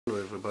Hello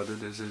everybody,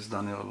 this is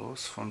Daniel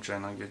from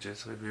China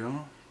Gadgets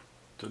Review.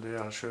 Today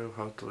I'll show you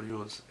how to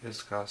use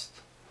EZCast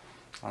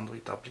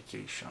Android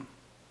application.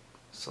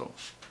 So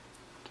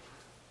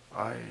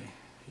I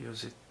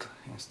use it,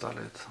 install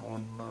it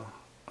on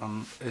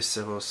an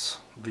E-ceros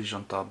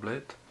Vision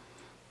tablet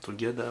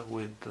together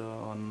with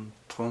an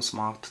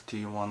Tronsmart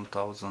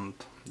T1000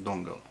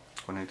 dongle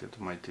connected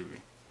to my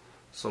TV.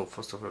 So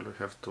first of all you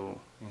have to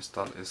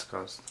install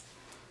EZCast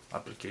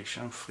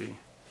application free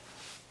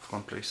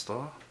from Play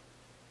Store.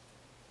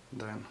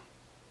 Then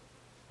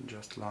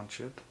just launch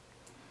it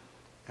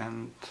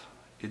and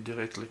it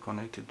directly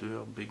connected to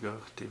your bigger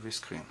TV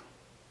screen.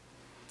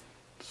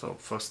 So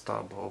first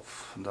tab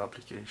of the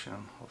application,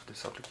 of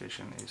this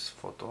application, is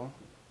photo.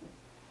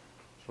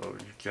 So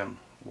you can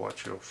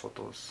watch your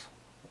photos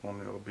on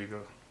your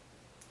bigger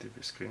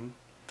TV screen.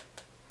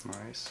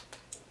 Nice.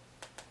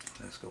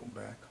 Let's go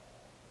back.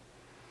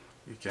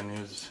 You can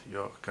use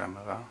your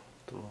camera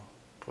to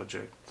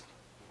project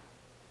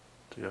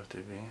to your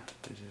TV.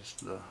 This is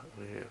the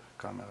rear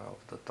camera of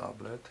the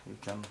tablet. You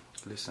can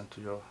listen to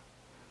your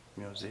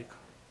music.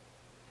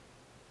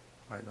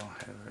 I don't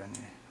have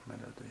any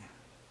melody.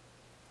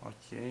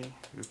 Okay,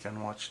 you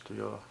can watch to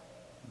your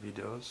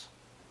videos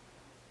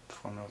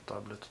from your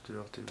tablet to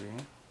your TV.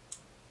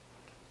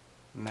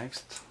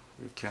 Next,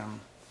 you can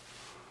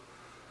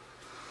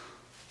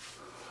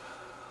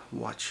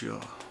watch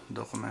your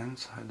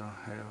documents. I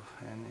don't have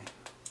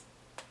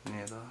any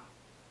neither.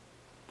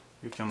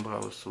 You can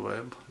browse the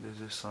web.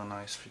 This is a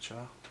nice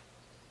feature.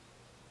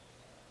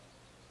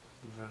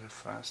 Very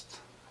fast,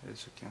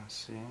 as you can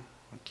see.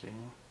 Okay,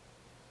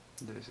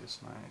 this is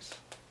nice.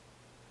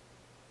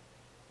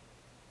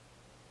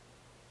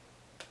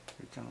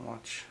 You can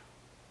watch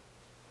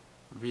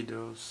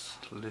videos,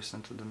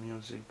 listen to the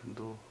music,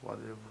 do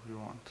whatever you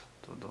want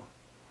to do.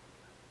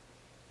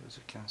 As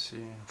you can see,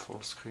 in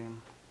full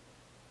screen,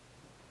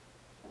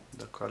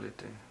 the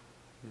quality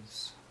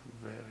is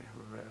very,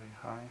 very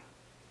high.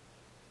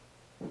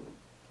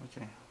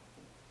 Okay,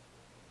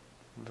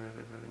 very,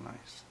 very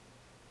nice.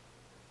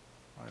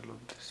 I love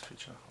this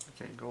feature.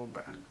 Okay, go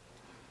back.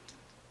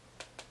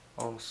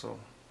 Also,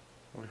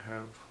 we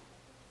have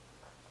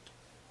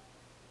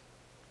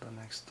the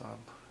next tab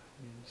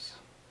is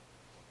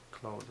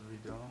cloud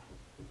video.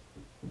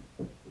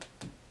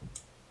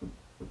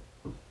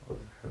 You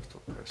have to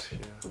press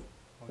here.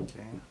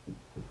 Okay,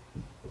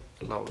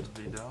 cloud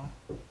video.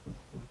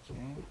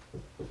 Okay.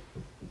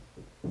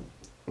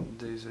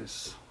 This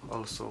is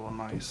also a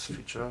nice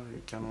feature.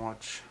 You can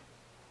watch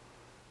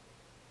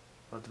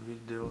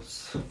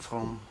videos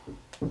from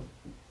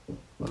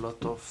a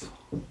lot of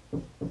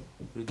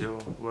video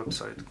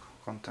website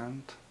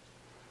content.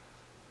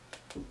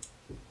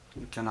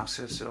 You can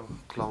access your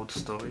cloud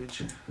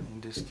storage, in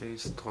this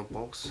case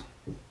Dropbox.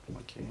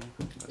 Okay,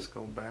 let's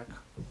go back.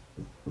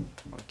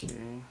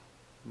 Okay,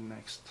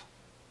 next,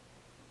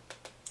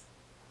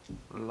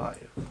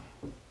 live.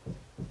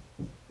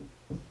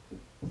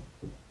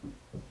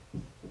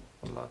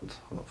 Lot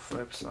of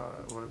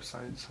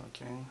websites.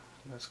 Okay,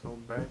 let's go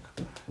back.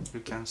 You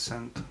can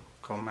send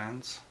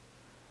comments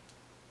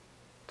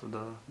to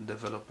the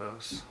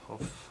developers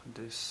of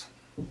this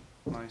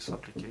nice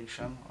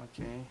application.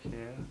 Okay,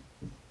 here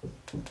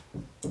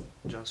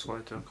just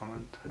write your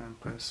comment and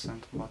press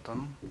send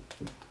button.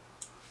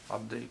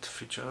 Update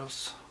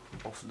features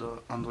of the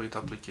Android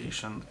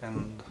application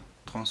and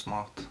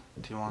Tronsmart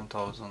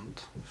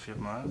T1000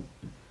 firmware.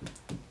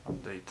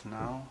 Update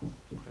now.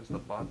 Press the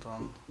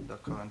button. The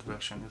current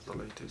version is the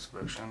latest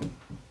version.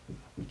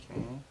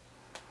 Okay,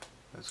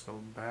 let's go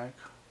back.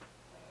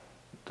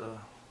 The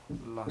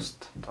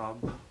last tab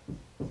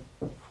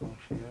from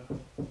here.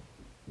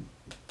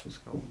 Let's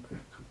go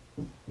back.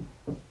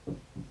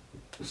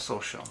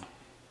 Social.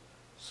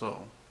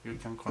 So you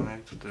can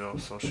connect to your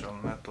social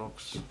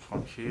networks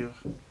from here.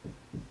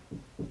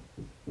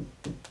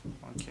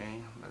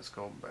 Okay, let's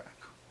go back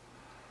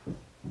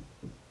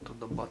to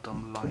the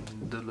bottom line.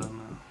 Dylan.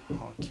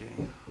 Okay,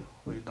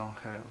 we don't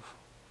have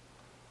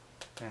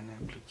any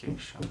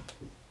application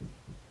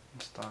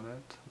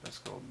installed. Let's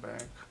go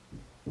back.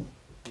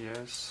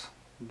 Yes,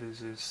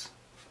 this is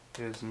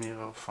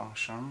EZMirror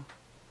function.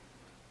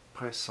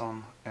 Press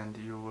on and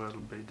you will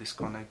be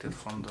disconnected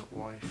from the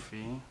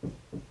Wi-Fi.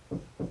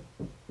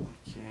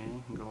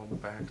 Okay, go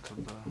back to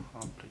the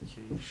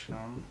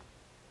application.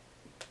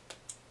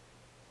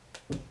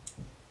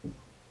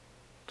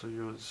 To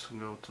use,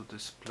 go to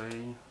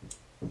display,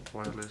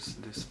 wireless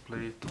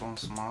display,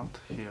 Tronsmart.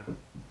 Here,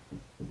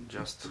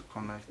 just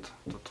connect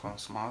to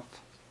Tronsmart.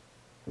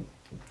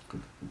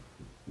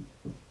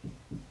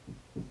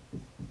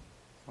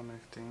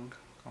 Connecting,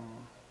 come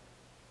on.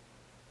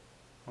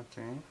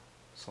 Okay,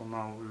 so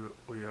now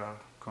we are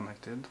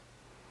connected.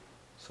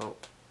 So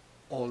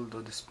all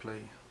the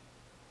display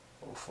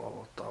of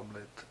our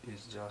tablet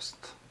is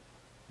just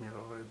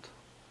mirrored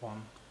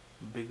on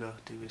bigger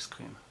TV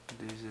screen.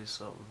 This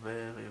is a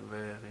very,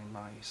 very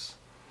nice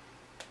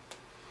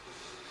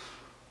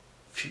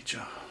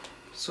feature.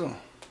 So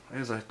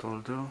as I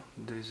told you,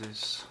 this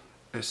is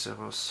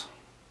E-ceros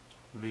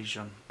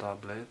Vision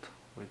tablet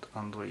with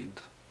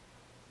Android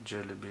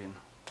Jelly Bean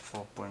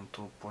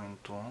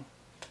 4.2.2.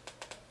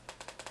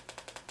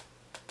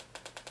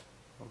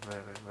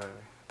 Very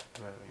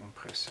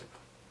impressive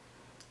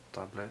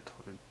tablet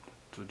with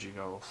 2 GB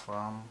of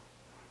RAM,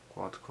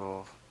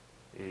 quad-core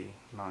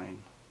A9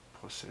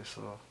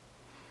 processor.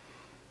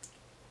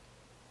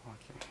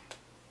 Okay,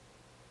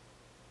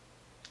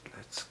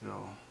 let's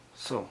go.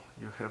 So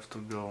you have to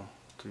go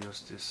to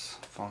use this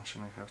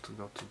function, you have to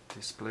go to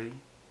display,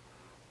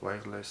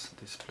 wireless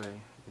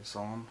display is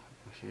on,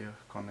 and here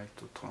connect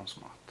to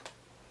Tronsmart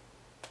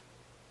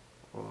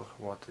or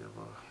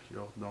whatever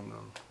your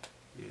dongle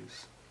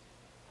is.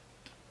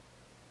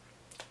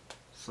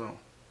 So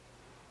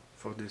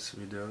for this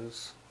video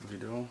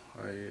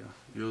I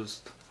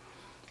used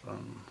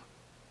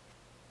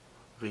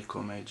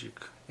Rico Magic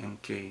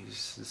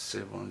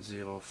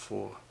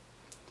MK704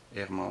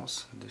 air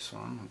mouse, this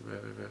one,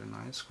 very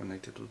nice,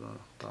 connected to the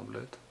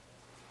tablet.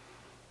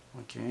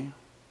 Okay,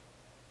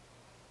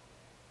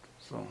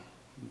 so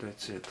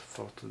that's it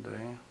for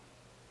today.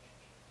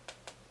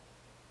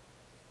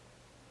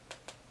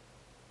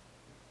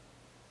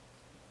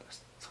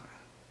 Let's try.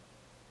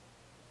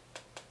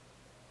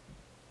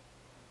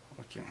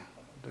 Okay,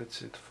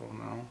 that's it for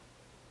now.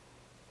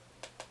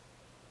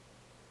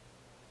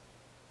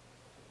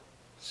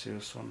 See you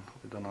soon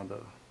with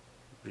another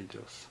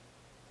videos.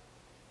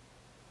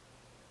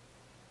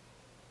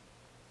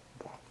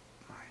 Wow,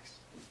 nice.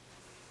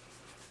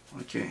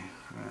 Okay,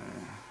 I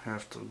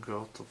have to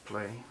go to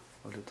play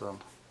a little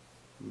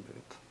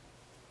bit,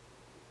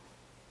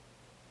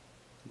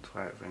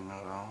 driving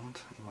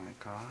around in my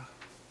car.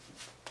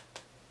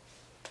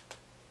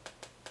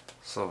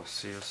 So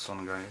see you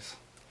soon, guys.